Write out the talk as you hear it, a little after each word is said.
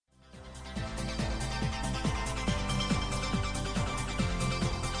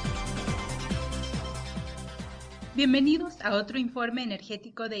Bienvenidos a otro informe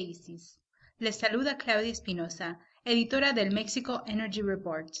energético de ICIS. Les saluda Claudia Espinosa, editora del Mexico Energy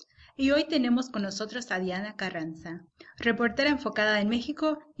Report, y hoy tenemos con nosotros a Diana Carranza, reportera enfocada en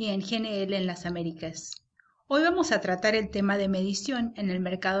México y en GNL en las Américas. Hoy vamos a tratar el tema de medición en el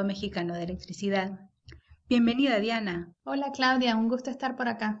mercado mexicano de electricidad. Bienvenida, Diana. Hola Claudia, un gusto estar por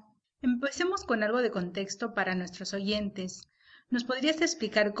acá. Empecemos con algo de contexto para nuestros oyentes. ¿Nos podrías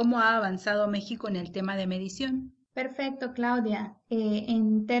explicar cómo ha avanzado México en el tema de medición? Perfecto, Claudia.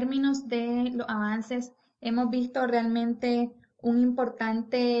 En términos de los avances, hemos visto realmente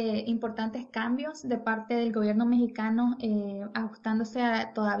importantes cambios de parte del gobierno mexicano, ajustándose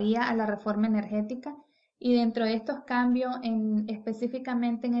todavía a la reforma energética. Y dentro de estos cambios,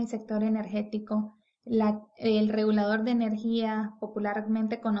 específicamente en el sector energético, el regulador de energía,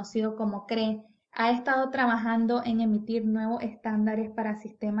 popularmente conocido como CRE, ha estado trabajando en emitir nuevos estándares para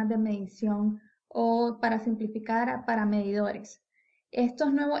sistemas de medición o para simplificar para medidores.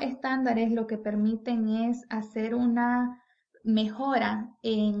 Estos nuevos estándares lo que permiten es hacer una mejora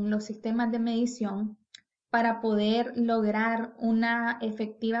en los sistemas de medición para poder lograr una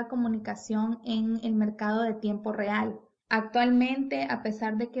efectiva comunicación en el mercado de tiempo real. Actualmente, a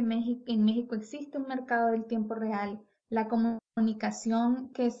pesar de que en México existe un mercado del tiempo real, la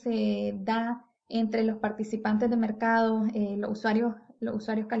comunicación que se da entre los participantes de mercado, los usuarios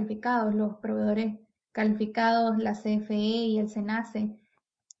calificados, los proveedores calificados, la CFE y el SENACE,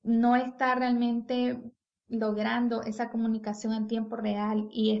 no está realmente logrando esa comunicación en tiempo real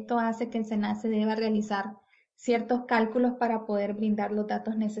y esto hace que el SENACE deba realizar ciertos cálculos para poder brindar los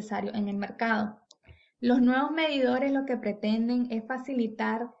datos necesarios en el mercado. Los nuevos medidores lo que pretenden es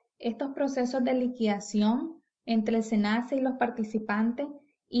facilitar estos procesos de liquidación entre el SENACE y los participantes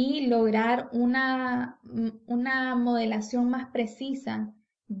y lograr una modelación más precisa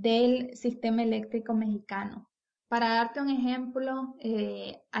del sistema eléctrico mexicano. Para darte un ejemplo,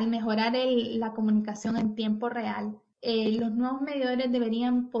 al mejorar la comunicación en tiempo real, los nuevos medidores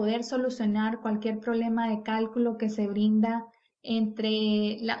deberían poder solucionar cualquier problema de cálculo que se brinda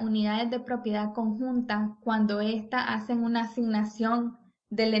entre las unidades de propiedad conjunta cuando éstas hacen una asignación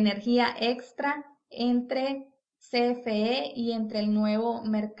de la energía extra entre CFE y entre el nuevo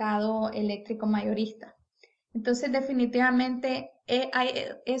mercado eléctrico mayorista. Entonces, definitivamente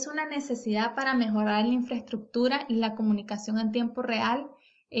es una necesidad para mejorar la infraestructura y la comunicación en tiempo real,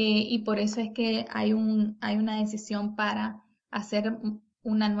 y por eso es que hay una decisión para hacer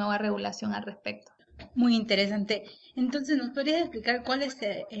una nueva regulación al respecto. Muy interesante. Entonces, ¿nos podrías explicar cuáles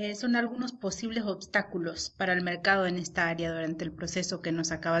son algunos posibles obstáculos para el mercado en esta área durante el proceso que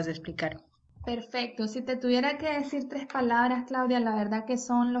nos acabas de explicar? Perfecto. Si te tuviera que decir tres palabras, Claudia, la verdad que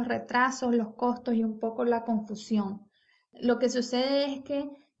son los retrasos, los costos y un poco la confusión. Lo que sucede es que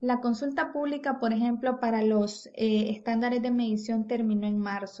la consulta pública, por ejemplo, para los estándares de medición terminó en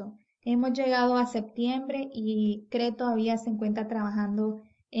marzo. Hemos llegado a septiembre y CRE todavía se encuentra trabajando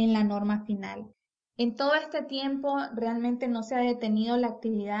en la norma final. En todo este tiempo realmente no se ha detenido la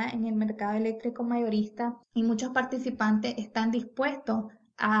actividad en el mercado eléctrico mayorista y muchos participantes están dispuestos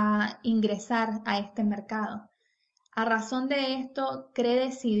a ingresar a este mercado. A razón de esto, CRE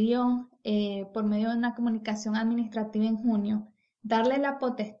decidió, por medio de una comunicación administrativa en junio, darle la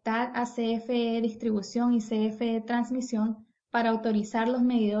potestad a CFE Distribución y CFE Transmisión para autorizar los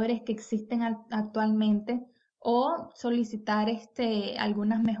medidores que existen actualmente o solicitar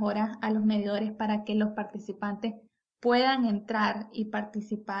algunas mejoras a los medidores para que los participantes puedan entrar y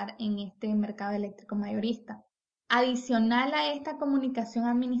participar en este mercado eléctrico mayorista. Adicional a esta comunicación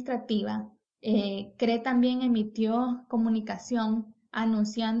administrativa, CRE también emitió comunicación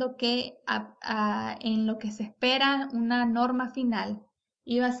anunciando que en lo que se espera una norma final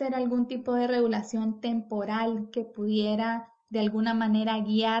iba a ser algún tipo de regulación temporal que pudiera de alguna manera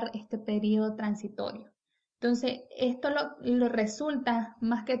guiar este periodo transitorio. Entonces, esto lo resulta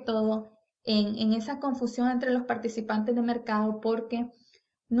más que todo en esa confusión entre los participantes de mercado porque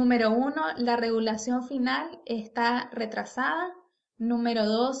número uno, la regulación final está retrasada. Número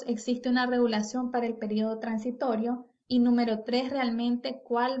dos, existe una regulación para el periodo transitorio. Y número tres, realmente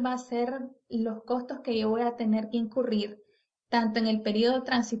cuál va a ser los costos que yo voy a tener que incurrir, tanto en el periodo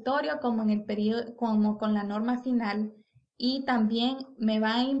transitorio como en el periodo, como con la norma final. Y también me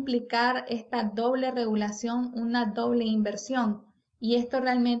va a implicar esta doble regulación, una doble inversión. Y esto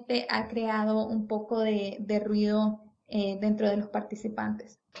realmente ha creado un poco de ruido dentro de los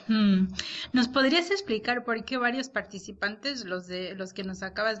participantes. Hmm. ¿Nos podrías explicar por qué varios participantes, los que nos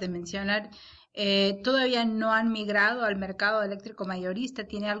acabas de mencionar, todavía no han migrado al mercado eléctrico mayorista?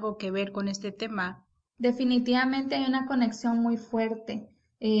 ¿Tiene algo que ver con este tema? Definitivamente hay una conexión muy fuerte.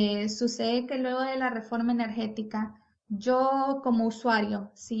 Sucede que luego de la reforma energética, yo como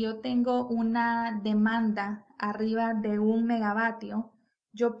usuario, si yo tengo una demanda arriba de 1 megavatio,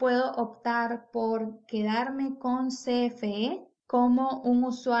 yo puedo optar por quedarme con CFE como un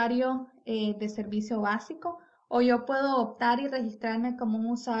usuario de servicio básico, o yo puedo optar y registrarme como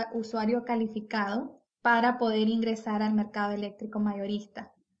un usuario calificado para poder ingresar al mercado eléctrico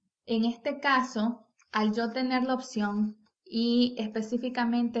mayorista. En este caso, al yo tener la opción y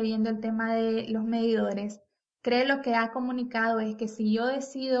específicamente viendo el tema de los medidores, CREE lo que ha comunicado es que si yo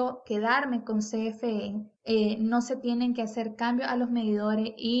decido quedarme con CFE, no se tienen que hacer cambios a los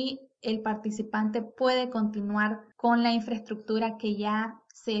medidores y el participante puede continuar con la infraestructura que ya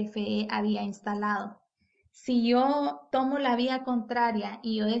CFE había instalado. Si yo tomo la vía contraria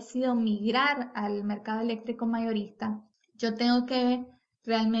y yo decido migrar al mercado eléctrico mayorista, yo tengo que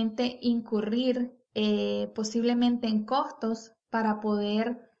realmente incurrir posiblemente en costos para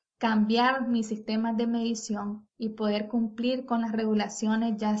poder cambiar mis sistemas de medición y poder cumplir con las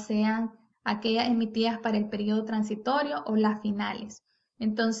regulaciones, ya sean aquellas emitidas para el periodo transitorio o las finales.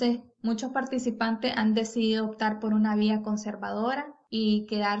 Entonces, muchos participantes han decidido optar por una vía conservadora y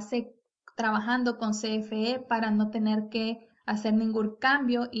quedarse trabajando con CFE para no tener que hacer ningún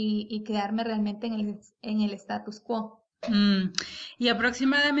cambio y quedarme realmente en el status quo. ¿Y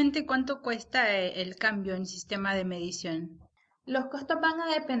aproximadamente cuánto cuesta el cambio en sistema de medición? Los costos van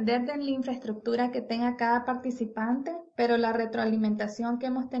a depender de la infraestructura que tenga cada participante, pero la retroalimentación que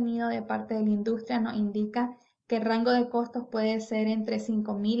hemos tenido de parte de la industria nos indica que el rango de costos puede ser entre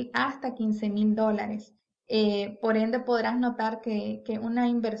 5.000 hasta 15.000 dólares. Por ende, podrás notar que una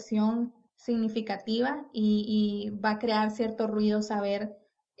inversión significativa y va a crear cierto ruido saber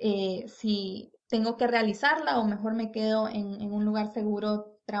si tengo que realizarla o mejor me quedo en un lugar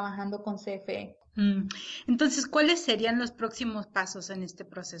seguro trabajando con CFE. Entonces, ¿cuáles serían los próximos pasos en este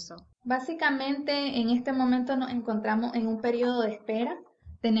proceso? Básicamente, en este momento nos encontramos en un periodo de espera.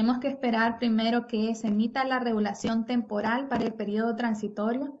 Tenemos que esperar primero que se emita la regulación temporal para el periodo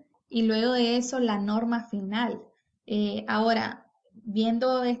transitorio y luego de eso la norma final. Ahora,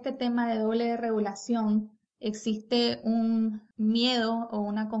 viendo este tema de doble regulación, existe un miedo o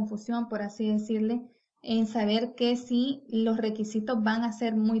una confusión, por así decirle, en saber que si los requisitos van a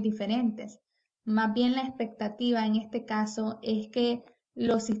ser muy diferentes. Más bien la expectativa en este caso es que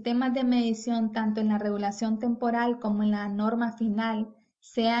los sistemas de medición, tanto en la regulación temporal como en la norma final,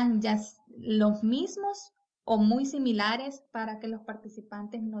 sean ya los mismos o muy similares para que los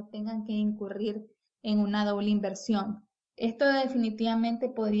participantes no tengan que incurrir en una doble inversión. Esto definitivamente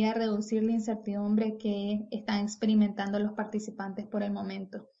podría reducir la incertidumbre que están experimentando los participantes por el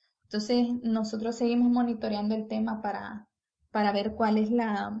momento. Entonces, nosotros seguimos monitoreando el tema para ver cuál es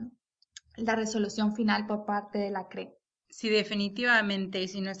la resolución final por parte de la CRE. Sí, definitivamente.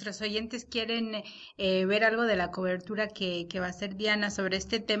 Si nuestros oyentes quieren ver algo de la cobertura que va a hacer Diana sobre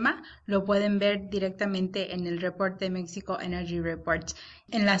este tema, lo pueden ver directamente en el reporte de Mexico Energy Report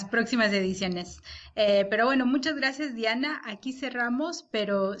en las próximas ediciones. Pero bueno, muchas gracias, Diana. Aquí cerramos,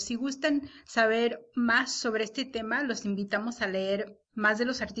 pero si gustan saber más sobre este tema, los invitamos a leer más de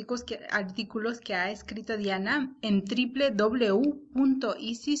los artículos que ha escrito Diana en www.isis.com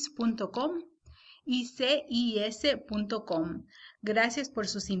icis.com. Gracias por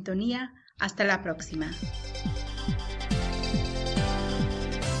su sintonía. Hasta la próxima.